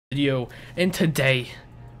Video, and today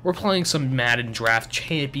we're playing some Madden Draft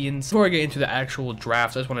Champions. Before I get into the actual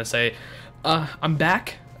draft, I just want to say I'm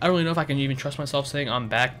back. I don't really know if I can even trust myself saying I'm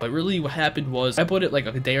back, but really what happened was I put it like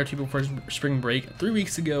a day or two before spring break 3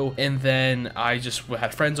 weeks ago, and then I just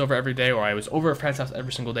had friends over every day, or I was over at friends' house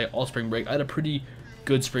every single day all spring break. I had a pretty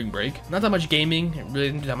good spring break. Not that much gaming, really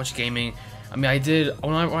didn't do that much gaming. I mean, I did,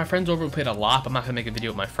 when my friends over, we played a lot, but I'm not going to make a video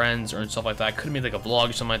with my friends or stuff like that. I could have made like a vlog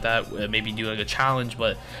or something like that, maybe do like a challenge,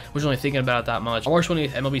 but I wasn't really thinking about it that much. On March 20th,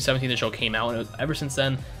 MLB 17, the show came out, and ever since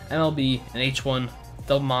then, MLB and H1,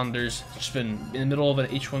 double monitors, just been in the middle of an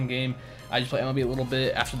H1 game. I just play MLB a little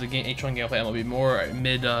bit. After the game, H1 game, I play MLB more.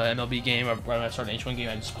 Mid MLB game, right when I start an H1 game,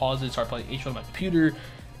 I just pause it, start playing H1 on my computer.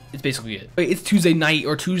 It's basically it. It's Tuesday night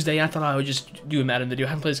or Tuesday. I thought I would just do a Madden video. I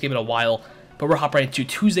haven't played this game in a while, but we're hopping right into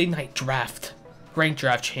Tuesday night draft. Ranked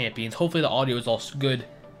draft champions. Hopefully the audio is all good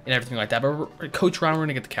and everything like that. But coach round, we're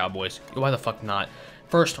gonna get the Cowboys. Why the fuck not?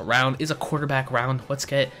 First round is a quarterback round. Let's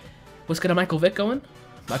get a Michael Vick going.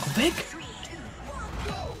 Michael Vick.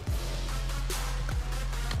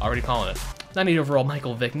 Already calling it. 98 overall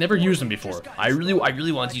Michael Vick. Never used him before. I really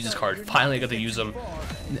wanted to use this card. Finally I got to use him.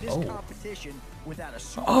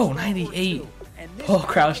 Oh, 98. Paul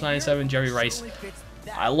Krause 97. Jerry Rice.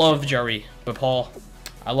 I love Jerry, but Paul,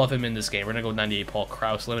 I love him in this game. We're gonna go 98 Paul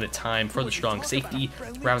Krause. Limited time for the strong safety.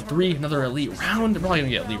 Round 3, another elite round. We're probably gonna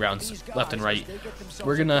get elite rounds left and right.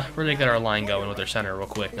 We're gonna get our line going with our center real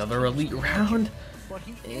quick. Another elite round.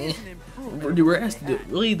 We're asked to do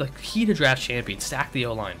really the key to draft champions. Stack the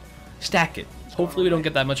O-line. Stack it. Hopefully we don't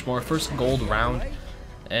get that much more. First gold round,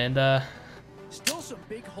 and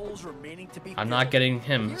I'm not getting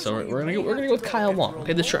him, so we're gonna go with Kyle Long.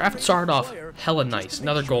 Okay, the draft started off hella nice.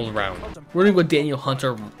 Another gold round. We're gonna go with Daniel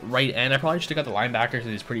Hunter, right end. I probably should have got the linebacker because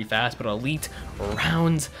he's pretty fast, but elite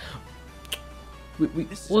rounds.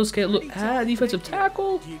 Let's get defensive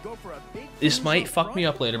tackle. This might fuck me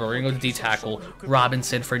up later, but we're gonna go to D tackle.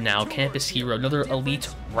 Robinson for now. Campus hero. Another elite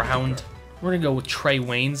round. We're gonna go with Trey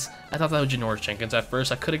Waynes. I thought that was Janoris Jenkins at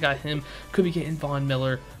first. I could have got him. Could be getting Von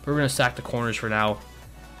Miller, but we're gonna stack the corners for now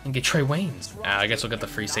and get Trey Waynes. I guess we'll get the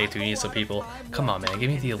free safety. We need some people. Come on, man. Give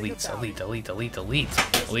me the elites.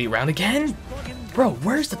 Elite round again? Bro,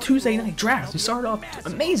 where's the Tuesday night draft? We started off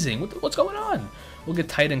amazing. What's going on? We'll get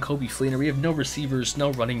tight end Kobe Fleener. We have no receivers,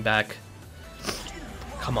 no running back.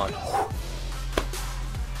 Come on.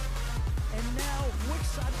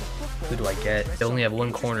 Who do I get? They only have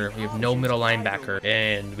one corner. We have no middle linebacker,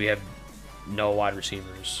 and we have no wide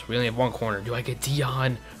receivers. We only have one corner. Do I get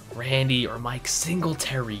Dion, Randy, or Mike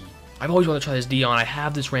Singletary? I've always wanted to try this Dion. I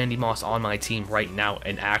have this Randy Moss on my team right now,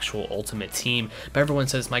 an actual ultimate team. But everyone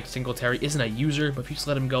says Mike Singletary isn't a user, but if you just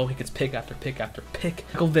let him go, he gets pick after pick after pick.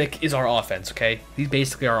 Michael Vick is our offense, okay? He's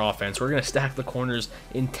basically our offense. We're going to stack the corners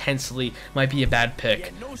intensely. Might be a bad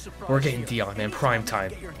pick. We're getting Dion, man. Prime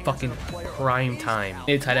time. Fucking prime time.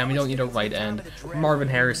 We need a tight end. We don't need a right end. Marvin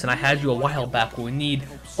Harrison. I had you a while back, but we need...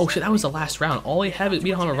 Oh, shit, that was the last round. All we have is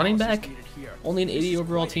we on a running back. Only an 80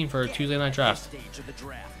 overall team for a Tuesday night draft.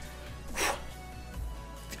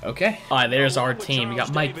 Okay. Alright, there's our team. We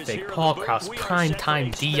got Mike Vick, Paul Krause,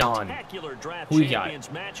 Primetime Dion. Who we got?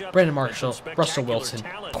 Brandon Marshall, Russell Wilson,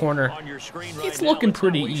 corner. It's looking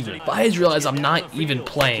pretty even. But I just realized I'm not even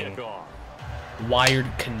playing wired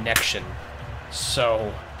connection.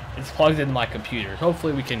 So it's plugged into my computer.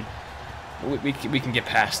 Hopefully we can get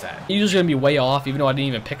past that. The user's gonna be way off, even though I didn't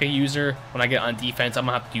even pick a user. When I get on defense, I'm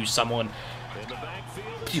gonna have to use someone.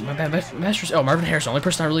 Dude, my bad. Oh, Marvin Harrison, only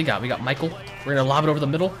person I really got. We got Michael. We're gonna lob it over the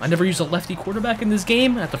middle. I never used a lefty quarterback in this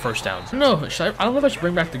game at the first down. No, I don't know if I should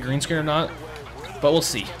bring back the green screen or not, but we'll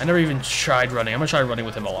see. I never even tried running. I'm gonna try running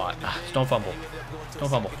with him a lot. Don't fumble. Don't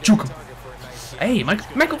fumble. Juke him. Hey,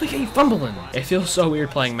 Michael Vick ain't fumbling. It feels so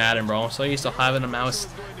weird playing Madden, bro. I'm so used to having a mouse,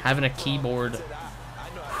 having a keyboard.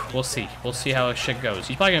 We'll see. We'll see how shit goes.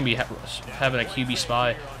 He's probably gonna be having a QB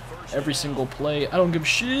spy every single play. I don't give a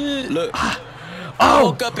shit. Look.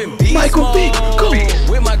 Oh, Michael Vick, go!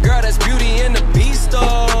 With my girl, that's Beauty and the Beast.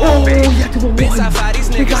 Oh, he got to the one.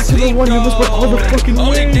 He got to the one. He almost went all the fucking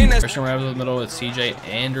way. First round in the middle with CJ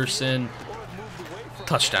Anderson.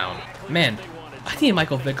 Touchdown. Man, I need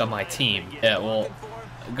Michael Vick on my team. Yeah, well,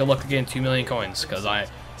 good luck to getting 2 million coins, because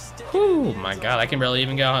oh my god, I can barely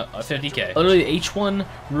even get a 50K. Literally, H1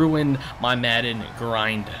 ruined my Madden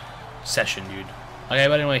grind session, dude. Okay,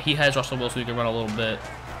 but anyway, he has Russell Wilson, who can run a little bit.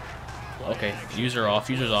 Okay, user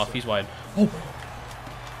off, user's off, he's wide. Oh!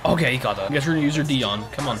 Okay, he got that. I guess we're gonna use your Dion.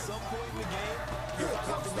 Come on.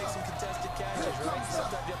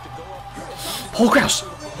 Paul Krause!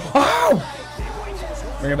 Oh!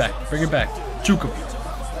 Bring it back, bring it back. Juke him.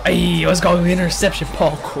 Hey, let's go. Interception,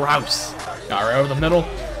 Paul Krause. Got right over the middle.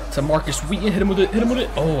 to Marcus Wheaton. Hit him with it. Hit him with it.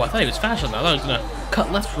 Oh, I thought he was fast on that. I thought he was gonna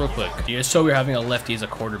cut left real quick. Yeah, so we're having a lefty as a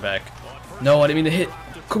quarterback. No, I didn't mean to hit.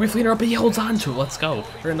 Kobe Fleener up, but he holds on to it. Let's go.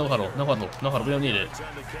 We're in no huddle. No huddle. No huddle. We don't need it.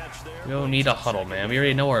 We don't need a huddle, man. We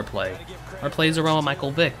already know our play. Our plays are around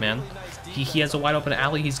Michael Vick, man. He has a wide open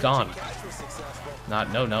alley. He's gone.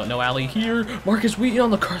 No alley here. Marcus Wheaton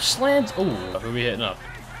on the car slant. Oh, who are we hitting up?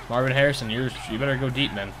 Marvin Harrison, you better go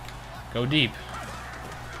deep, man. Go deep.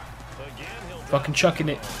 Fucking chucking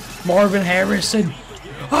it. Marvin Harrison.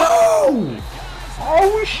 Oh!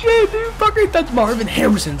 Oh shit, dude. Fucking that's Marvin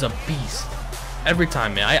Harrison's a beast. Every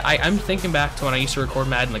time, man. I'm thinking back to when I used to record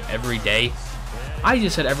Madden like every day. I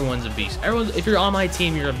just said everyone's a beast. If you're on my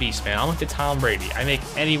team, you're a beast, man. I'm like the Tom Brady. I make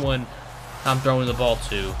anyone I'm throwing the ball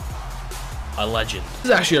to a legend. This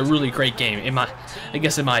is actually a really great game in my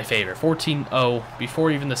favor. 14-0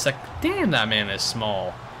 before even the second. Damn, that man is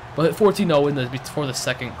small. But 14-0 before the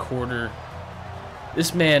second quarter.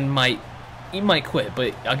 This man might quit,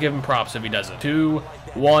 but I'll give him props if he doesn't.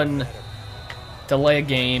 2-1 delay a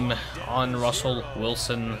game on Russell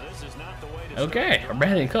Wilson. Okay,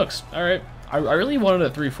 Brandon Cooks. All right, I really wanted a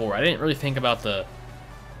 3-4. I didn't really think about the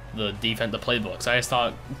defense, the playbooks. I just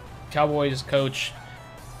thought Cowboys coach.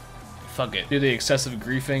 Fuck it. Do the excessive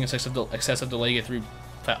griefing, excessive delay, get 3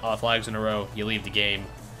 flags in a row, you leave the game.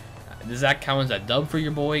 Does that count as a dub for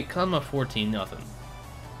your boy? Cause I'm a 14-0.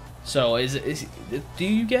 So do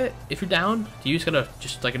you get, if you're down, do you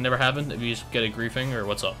just like it never happened? If you just get a griefing, or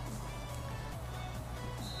what's up?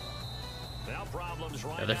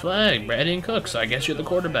 Another flag, Brandon Cooks. I guess you're the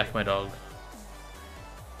quarterback, my dog.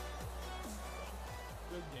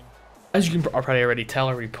 As you can probably already tell,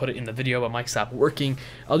 I already put it in the video, but mic stopped working.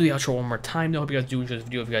 I'll do the outro one more time. I hope you guys do enjoy this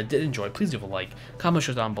video. If you guys did enjoy, please leave a like. Comment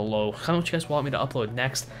down below. Comment what you guys want me to upload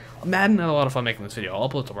next. Madden, I had a lot of fun making this video. I'll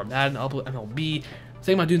upload to Madden, I'll upload MLB.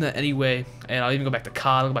 Thinking about doing that anyway, and I'll even go back to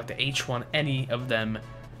COD, I'll go back to H1, any of them.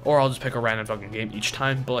 Or I'll just pick a random fucking game each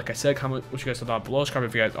time. But like I said, comment what you guys thought down below. Subscribe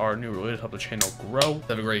if you guys are new, really to help the channel grow.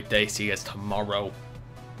 Have a great day. See you guys tomorrow.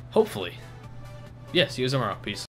 Hopefully. Yeah, see you guys tomorrow. Peace.